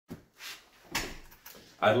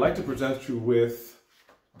I'd like to present you with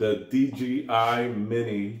the DJI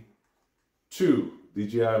Mini 2,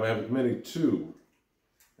 DJI Mavic Mini 2.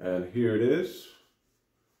 And here it is.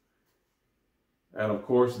 And of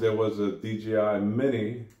course there was a DJI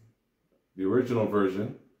Mini, the original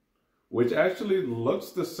version, which actually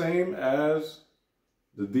looks the same as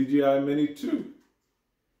the DJI Mini 2.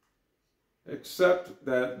 Except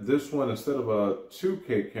that this one, instead of a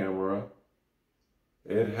 2K camera,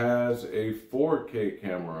 it has a 4K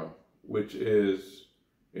camera, which is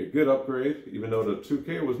a good upgrade, even though the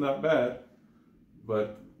 2K was not bad,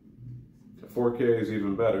 but the 4K is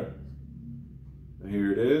even better. And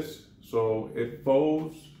here it is. So it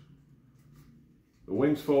folds, the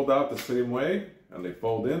wings fold out the same way, and they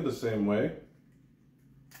fold in the same way.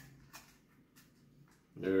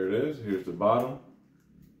 There it is. Here's the bottom.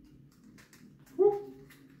 Whoop.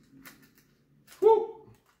 Whoop.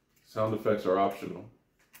 Sound effects are optional.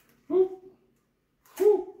 Whoop.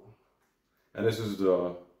 Whoop. And this is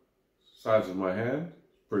the size of my hand.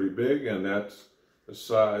 Pretty big, and that's the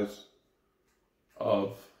size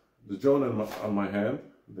of the drone on my hand.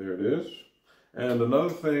 There it is. And another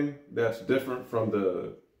thing that's different from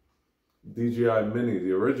the DJI Mini,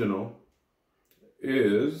 the original,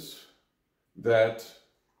 is that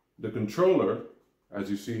the controller, as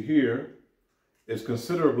you see here, is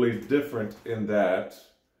considerably different in that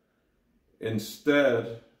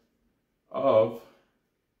instead of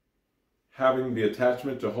having the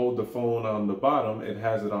attachment to hold the phone on the bottom, it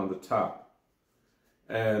has it on the top.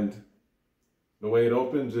 And the way it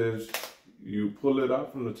opens is you pull it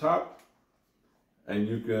out from the top and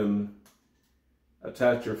you can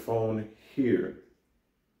attach your phone here.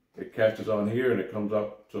 It catches on here and it comes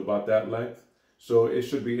up to about that length. So it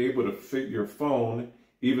should be able to fit your phone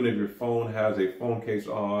even if your phone has a phone case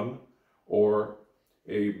on or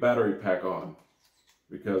a battery pack on,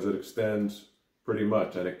 because it extends pretty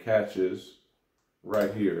much and it catches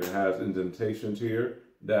right here. It has indentations here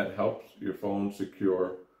that helps your phone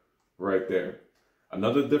secure right there.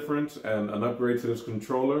 Another difference and an upgrade to this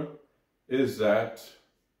controller is that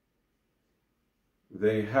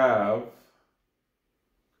they have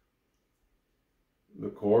the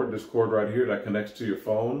cord, this cord right here that connects to your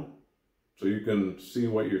phone so you can see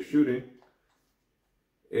what you're shooting.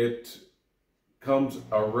 It comes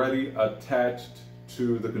already attached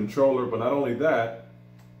to the controller, but not only that,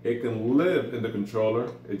 it can live in the controller.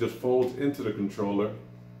 It just folds into the controller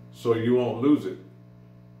so you won't lose it.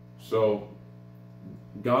 So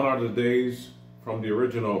gone are the days from the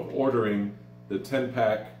original of ordering the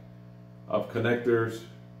 10-pack of connectors,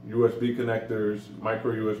 USB connectors,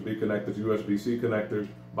 micro USB connectors, USB-C connectors,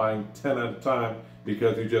 buying 10 at a time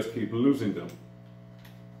because you just keep losing them.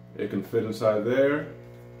 It can fit inside there,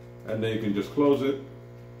 and then you can just close it,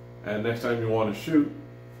 and next time you want to shoot,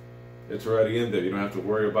 it's already in there. You don't have to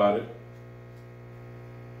worry about it.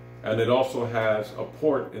 And it also has a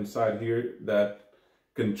port inside here that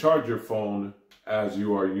can charge your phone as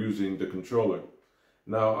you are using the controller.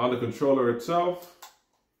 Now on the controller itself,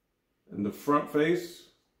 in the front face,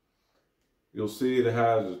 you'll see it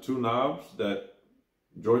has the two knobs, that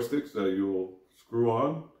joysticks that you'll screw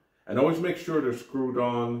on. And always make sure they're screwed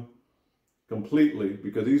on completely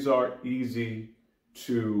because these are easy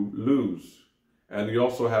to lose. And you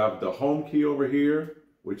also have the home key over here,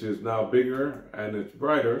 which is now bigger and it's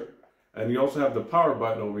brighter. And you also have the power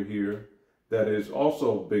button over here that is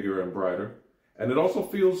also bigger and brighter. And it also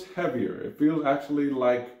feels heavier. It feels actually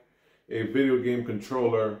like a video game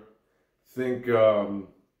controller. Think, I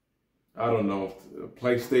don't know,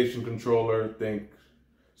 PlayStation controller, think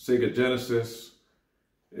Sega Genesis.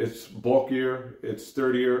 It's bulkier, it's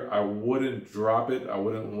sturdier. I wouldn't drop it. I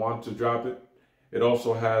wouldn't want to drop it. It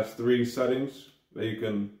also has 3 settings that you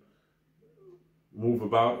can move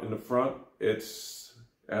about in the front. It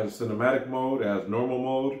has a cinematic mode, it has normal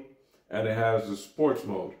mode, and it has the sports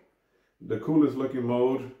mode. The coolest looking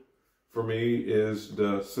mode for me is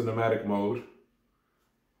the cinematic mode,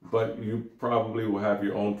 but you probably will have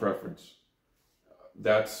your own preference.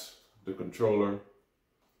 That's the controller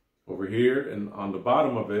over here, and on the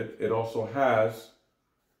bottom of it, it also has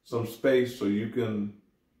some space so you can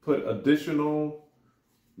put additional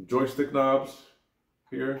joystick knobs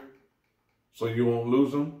here so you won't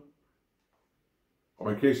lose them,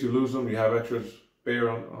 or in case you lose them, you have extra spare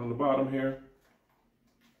on the bottom here.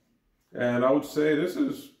 And I would say this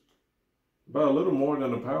is about a little more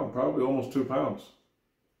than a pound, probably almost 2 pounds.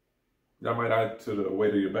 That might add to the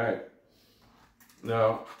weight of your bag.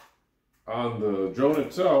 Now, on the drone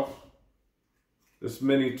itself, this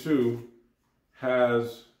Mini 2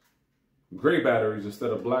 has gray batteries instead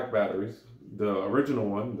of black batteries. The original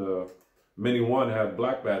one, the Mini 1, had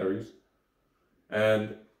black batteries.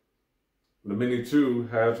 And the Mini 2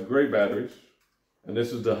 has great batteries, and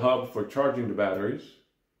this is the hub for charging the batteries,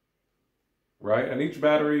 right? And each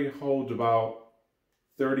battery holds about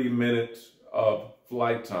 30 minutes of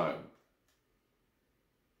flight time.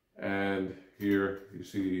 And here you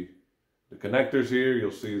see the connectors here.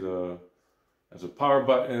 You'll see there's a power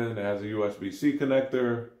button, it has a USB-C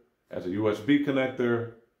connector, has a USB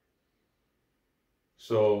connector.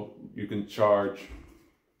 So you can charge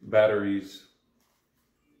batteries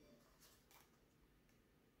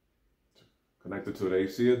connected to an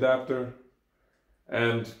AC adapter.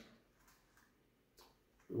 And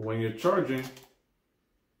when you're charging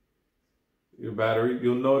your battery,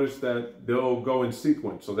 you'll notice that they'll go in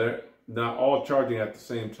sequence. So they're not all charging at the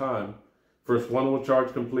same time. First one will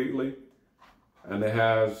charge completely, and it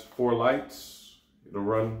has 4 lights. They'll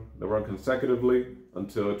run consecutively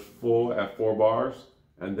until it's full at 4 bars,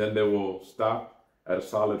 and then they will stop at a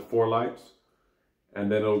solid 4 lights. And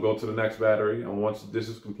then it'll go to the next battery, and once this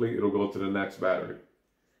is complete, it'll go to the next battery.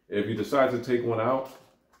 If you decide to take one out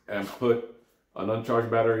and put an uncharged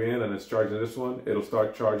battery in and it's charging this one, it'll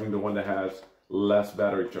start charging the one that has less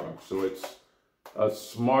battery charge. So it's a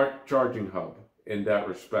smart charging hub in that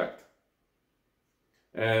respect.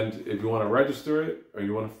 And if you want to register it or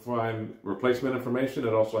you want to find replacement information,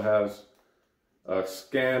 it also has a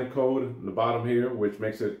scan code in the bottom here, which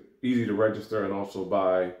makes it easy to register and also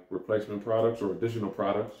buy replacement products or additional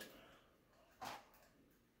products.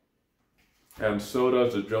 And so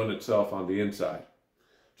does the drone itself on the inside.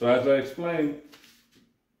 So as I explained,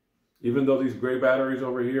 even though these gray batteries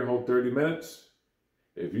over here hold 30 minutes,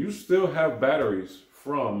 if you still have batteries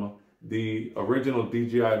from the original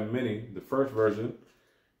DJI Mini, the first version,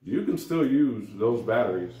 you can still use those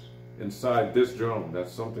batteries inside this drone.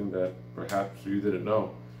 That's something that perhaps you didn't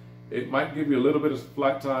know. It might give you a little bit of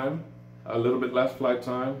flight time, a little bit less flight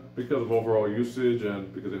time because of overall usage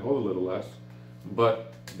and because they hold a little less,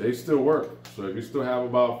 but they still work. So if you still have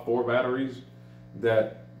about 4 batteries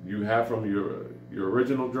that you have from your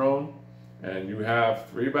original drone, and you have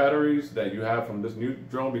 3 batteries that you have from this new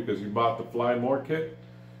drone because you bought the Fly More kit,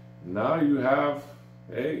 now you have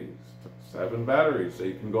 7 batteries. So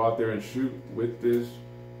you can go out there and shoot with this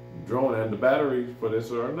drone, and the batteries for this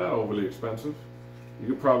are not overly expensive. You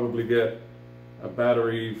could probably get a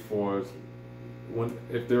battery for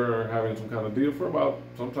if they're having some kind of deal for about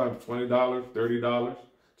sometimes $20, $30,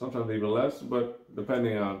 sometimes even less, but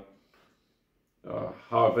depending on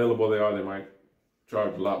how available they are, they might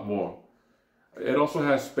charge a lot more. It also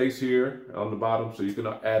has space here on the bottom, so you can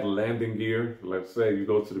add landing gear. Let's say you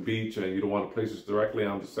go to the beach and you don't want to place this directly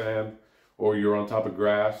on the sand, or you're on top of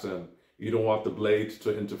grass and you don't want the blades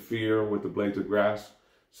to interfere with the blades of grass.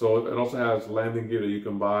 So it also has landing gear that you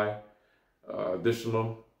can buy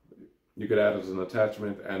additional. You could add as an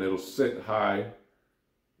attachment, and it'll sit high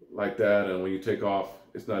like that, and when you take off,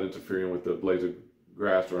 it's not interfering with the blades of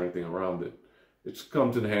grass or anything around it. It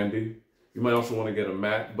comes in handy. You might also want to get a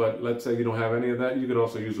mat, but let's say you don't have any of that, you could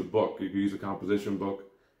also use a book. You could use a composition book.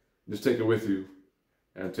 Just take it with you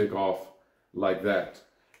and take off like that.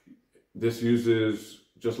 This uses,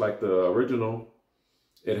 just like the original,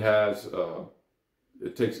 it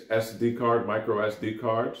takes SD card, micro SD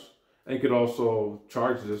cards, and you could also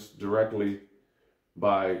charge this directly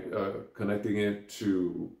by connecting it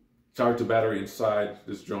to charge the battery inside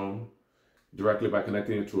this drone directly by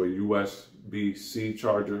connecting it to a USB-C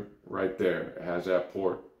charger right there. It has that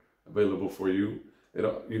port available for you.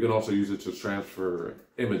 You can also use it to transfer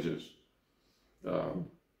images.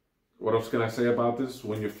 What else can I say about this?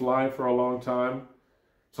 When you're flying for a long time,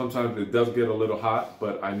 sometimes it does get a little hot,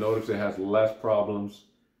 but I noticed it has less problems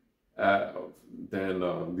than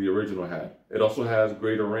the original had. It also has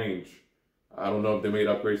greater range. I don't know if they made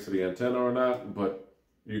upgrades to the antenna or not, but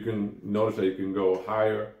you can notice that you can go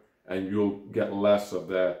higher and you'll get less of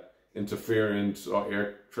that interference or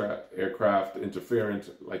aircraft interference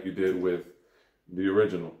like you did with the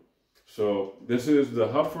original. So this is the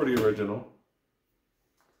hub for the original.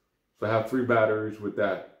 So I have 3 batteries with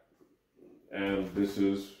that. And this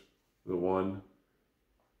is the one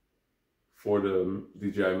for the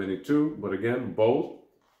DJI Mini 2. But again, both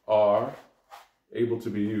are able to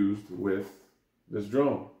be used with this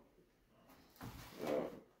drone.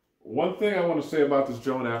 One thing I want to say about this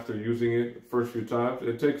drone after using it the first few times,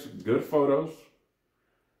 it takes good photos,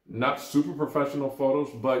 not super professional photos,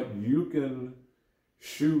 but you can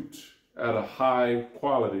shoot at a high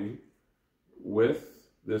quality with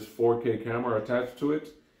this 4K camera attached to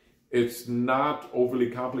it. It's not overly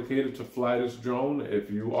complicated to fly this drone if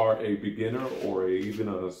you are a beginner or even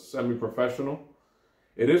a semi-professional.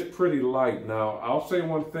 It is pretty light. Now, I'll say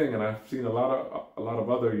one thing, and I've seen a lot of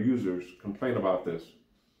other users complain about this,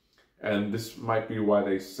 and this might be why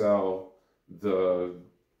they sell the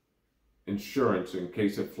insurance in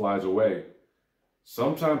case it flies away.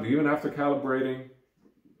 Sometimes, even after calibrating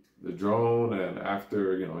the drone and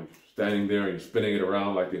after, you know, standing there and you're spinning it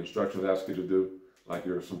around like the instructions ask you to do, like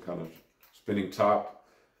you're some kind of spinning top,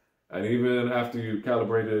 and even after you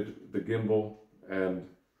calibrated the gimbal and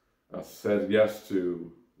said yes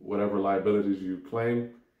to whatever liabilities you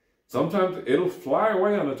claim, sometimes it'll fly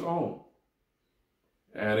away on its own.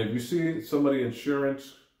 And if you see some of the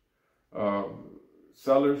insurance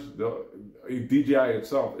sellers, DJI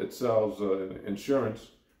itself, it sells insurance,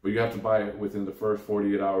 but you have to buy it within the first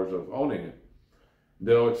 48 hours of owning it.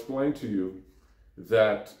 They'll explain to you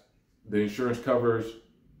that the insurance covers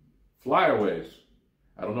flyaways.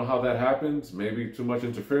 I don't know how that happens. Maybe too much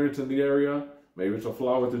interference in the area. Maybe it's a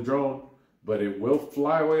flaw with the drone, but it will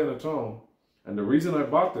fly away on its own. And the reason I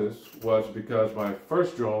bought this was because my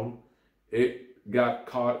first drone, it got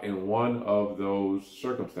caught in one of those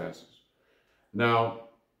circumstances. Now,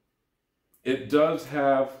 it does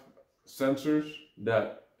have sensors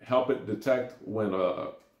that help it detect when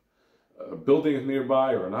a building is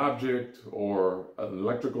nearby or an object or an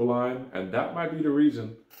electrical line, and that might be the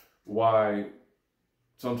reason why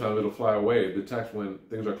sometimes it'll fly away. It detects when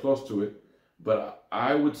things are close to it, but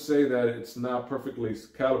I would say that it's not perfectly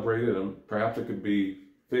calibrated, and perhaps it could be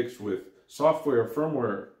fixed with software or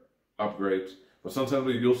firmware upgrades. But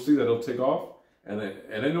sometimes you'll see that it'll take off, and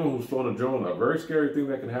anyone who's flown a drone, a very scary thing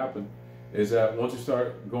that can happen is that once you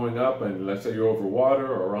start going up, and let's say you're over water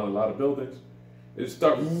or around a lot of buildings, it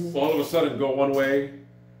starts all of a sudden go one way,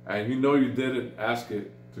 and you know you didn't ask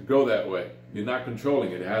it to go that way. You're not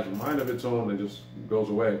controlling it. It has a mind of its own and just goes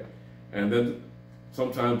away. And then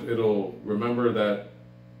sometimes it'll remember that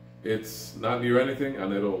it's not near anything,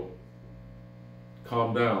 and it'll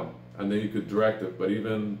calm down, and then you could direct it. But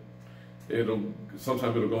even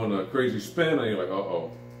sometimes it'll go in a crazy spin, and you're like,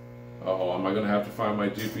 uh-oh, am I gonna have to find my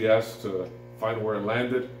GPS to find where it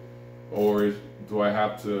landed? Or do I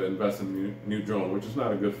have to invest in a new drone, which is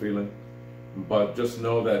not a good feeling. But just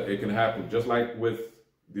know that it can happen. Just like with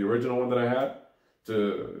the original one that I had,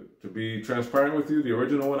 to be transparent with you, the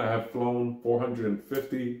original one, I have flown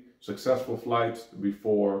 450 successful flights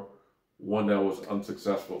before one that was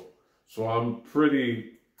unsuccessful. So I'm a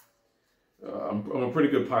pretty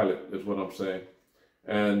good pilot, is what I'm saying.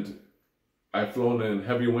 And I've flown in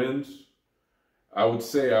heavy winds. I would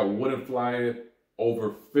say I wouldn't fly it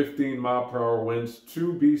over 15-mile-per-hour winds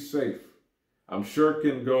to be safe. I'm sure it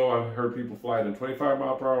can go, I've heard people fly it in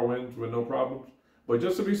 25-mile-per-hour winds with no problems. But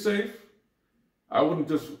just to be safe, I wouldn't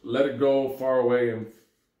just let it go far away in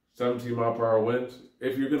 17-mile-per-hour winds.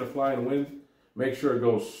 If you're going to fly in wind, make sure it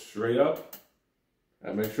goes straight up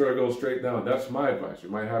and make sure it goes straight down. That's my advice. You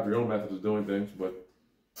might have your own methods of doing things, but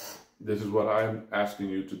this is what I'm asking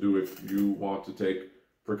you to do if you want to take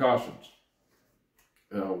precautions.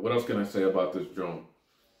 What else can I say about this drone?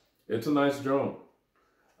 It's a nice drone.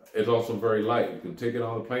 It's also very light. You can take it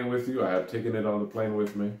on the plane with you. I have taken it on the plane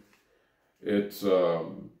with me. It's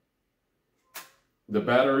the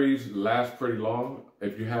batteries last pretty long.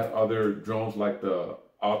 If you had other drones like the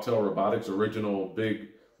Autel Robotics original big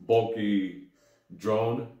bulky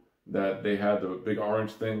drone that they had, the big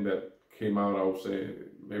orange thing that came out, I would say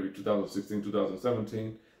maybe 2016,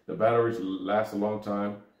 2017, the batteries last a long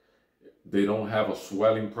time. They don't have a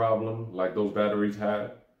swelling problem like those batteries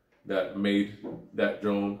had that made that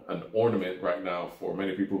drone an ornament right now for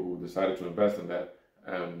many people who decided to invest in that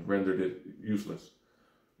and rendered it useless.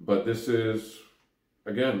 But this is,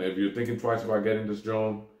 again, if you're thinking twice about getting this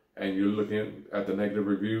drone and you're looking at the negative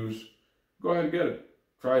reviews, go ahead and get it.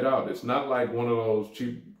 Try it out. It's not like one of those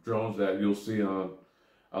cheap drones that you'll see on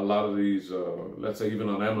a lot of these, let's say even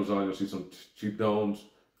on Amazon, you'll see some cheap drones.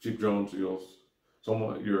 Your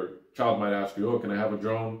child might ask you, oh, can I have a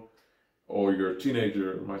drone? Or your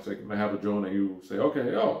teenager might say, can I have a drone? And you say,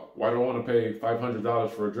 okay, why do I want to pay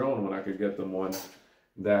 $500 for a drone when I could get them one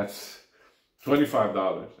that's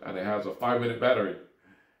 $25 and it has a 5-minute battery?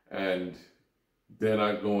 And they're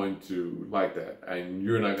not going to like that. And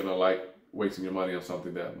you're not going to like wasting your money on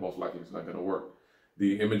something that most likely is not going to work.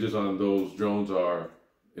 The images on those drones are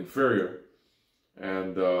inferior.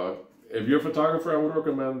 And if you're a photographer, I would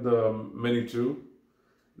recommend the Mini 2.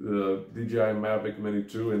 The DJI Mavic Mini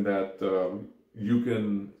 2, in that you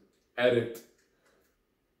can edit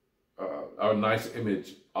a nice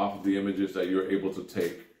image off of the images that you're able to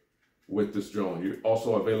take with this drone. You're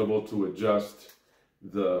also available to adjust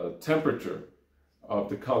the temperature of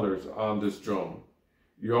the colors on this drone.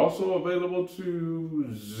 You're also available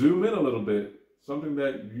to zoom in a little bit something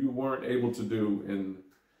that you weren't able to do in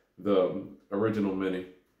the original Mini.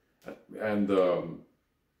 And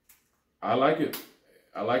I like it.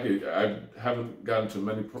 I like it. I haven't gotten to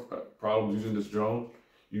many problems using this drone.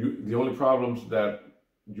 The only problems that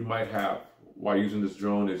you might have while using this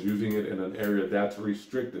drone is using it in an area that's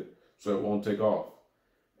restricted, so it won't take off.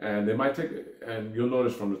 And it might take, and you'll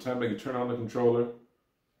notice from the time that you turn on the controller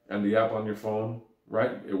and the app on your phone,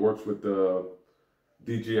 right? It works with the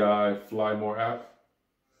DJI Fly More app.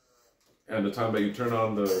 And the time that you turn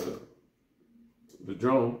on the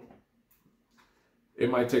drone, it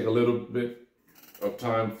might take a little bit of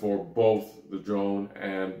time for both the drone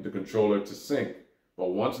and the controller to sync.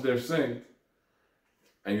 But once they're synced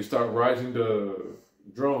and you start rising the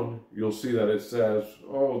drone, you'll see that it says,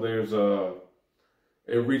 oh,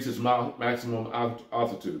 it reaches maximum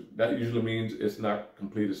altitude. That usually means it's not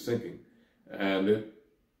completed syncing. And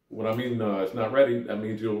what I mean, it's not ready, that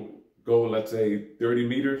means you'll go, let's say 30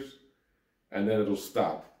 meters, and then it'll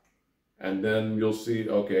stop. And then you'll see,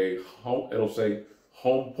 okay, it'll say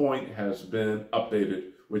home point has been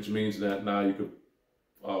updated, which means that now you could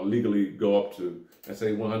legally go up to, let's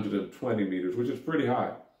say 120 meters, which is pretty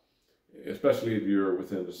high, especially if you're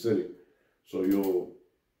within the city. So you'll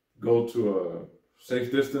go to a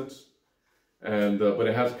safe distance, and but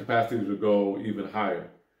it has the capacity to go even higher.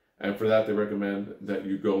 And for that, they recommend that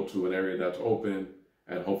you go to an area that's open,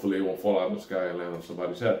 and hopefully it won't fall out of the sky and land on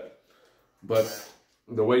somebody's head. But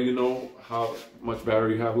the way you know how much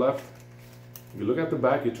battery you have left, you look at the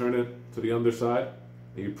back, you turn it to the underside,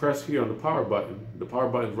 and you press here on the power button. The power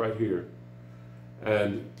button's right here.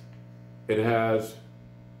 And it has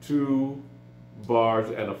 2 bars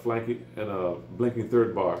and a blinking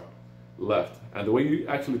third bar left. And the way you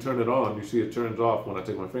actually turn it on, you see it turns off when I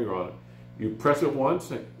take my finger on it. You press it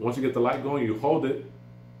once, and once you get the light going, you hold it,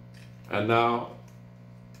 and now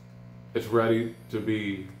it's ready to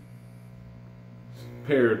be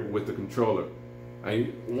paired with the controller.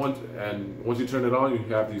 And once you turn it on, you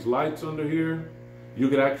have these lights under here. You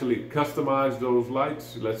could actually customize those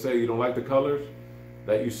lights. Let's say you don't like the colors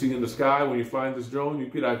that you see in the sky when you're flying this drone, you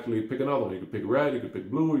could actually pick another one. You could pick red, you could pick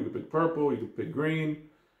blue, you could pick purple, you could pick green.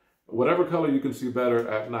 Whatever color you can see better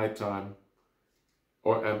at nighttime,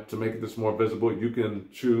 or to make this more visible, you can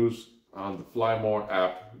choose on the Fly More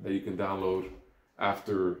app that you can download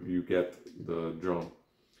after you get the drone.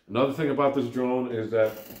 Another thing about this drone is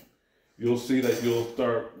that you'll see that you'll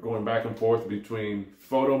start going back and forth between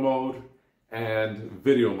photo mode and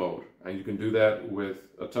video mode. And you can do that with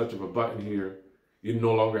a touch of a button here. You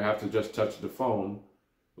no longer have to just touch the phone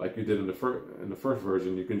like you did in the first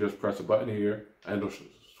version. You can just press a button here and it'll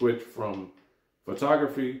switch from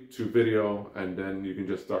photography to video, and then you can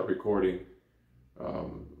just start recording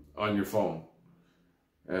on your phone.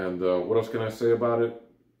 And what else can I say about it?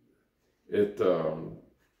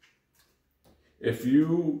 If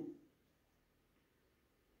you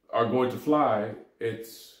are going to fly,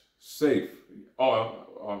 it's safe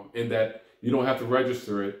in that you don't have to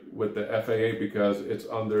register it with the FAA because it's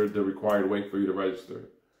under the required weight for you to register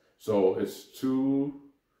it. So it's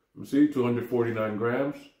 249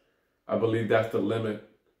 grams. I believe that's the limit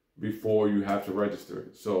before you have to register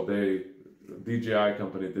it. So the DJI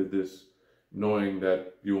company did this knowing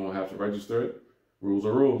that you won't have to register it. Rules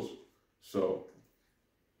are rules. So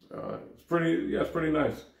it's pretty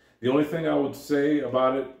nice. The only thing I would say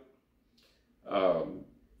about it,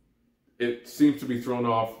 it seems to be thrown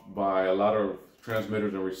off by a lot of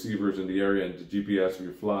transmitters and receivers in the area and the GPS if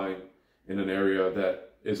you're flying in an area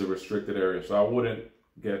that is a restricted area. So I wouldn't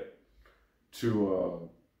get too,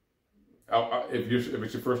 if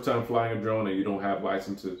it's your first time flying a drone and you don't have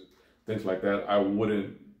licenses, things like that, I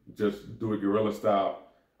wouldn't just do it guerrilla style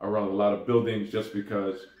around a lot of buildings just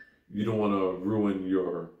because you don't want to ruin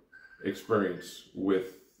your experience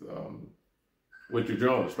with your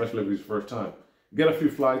drone, especially if it's your first time. Get a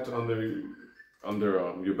few flights under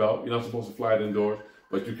your belt. You're not supposed to fly it indoors,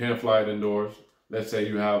 but you can fly it indoors. Let's say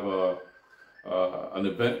you have an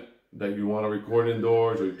event that you want to record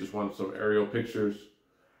indoors, or you just want some aerial pictures.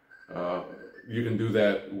 You can do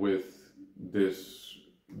that with this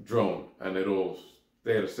drone, and it'll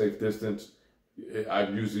stay at a safe distance.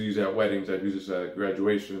 I've used these at weddings. I've used this at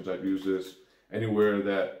graduations. I've used this anywhere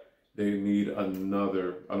that they need an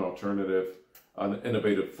alternative, an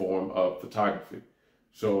innovative form of photography.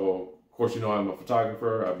 So, of course, you know I'm a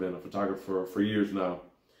photographer. I've been a photographer for years now,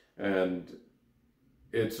 and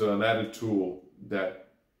it's an added tool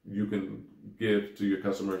that you can give to your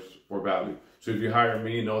customers for value. So if you hire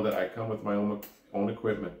me, know that I come with my own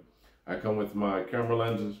equipment. I come with my camera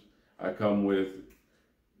lenses. I come with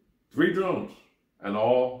 3 drones, and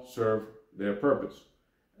all serve their purpose.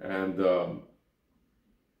 And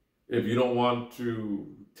If you don't want to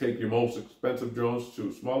take your most expensive drones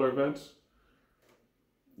to smaller events,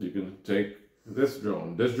 you can take this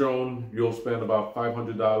drone. This drone, you'll spend about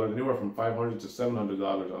 $500, anywhere from $500 to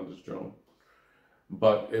 $700 on this drone.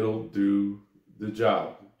 But it'll do the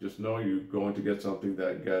job. Just know you're going to get something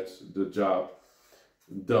that gets the job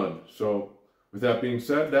done. So with that being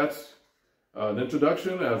said, that's an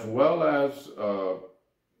introduction as well as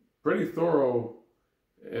pretty thorough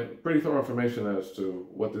information as to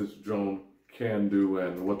what this drone can do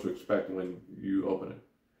and what to expect when you open it.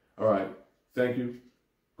 All right, thank you.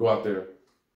 Go out there,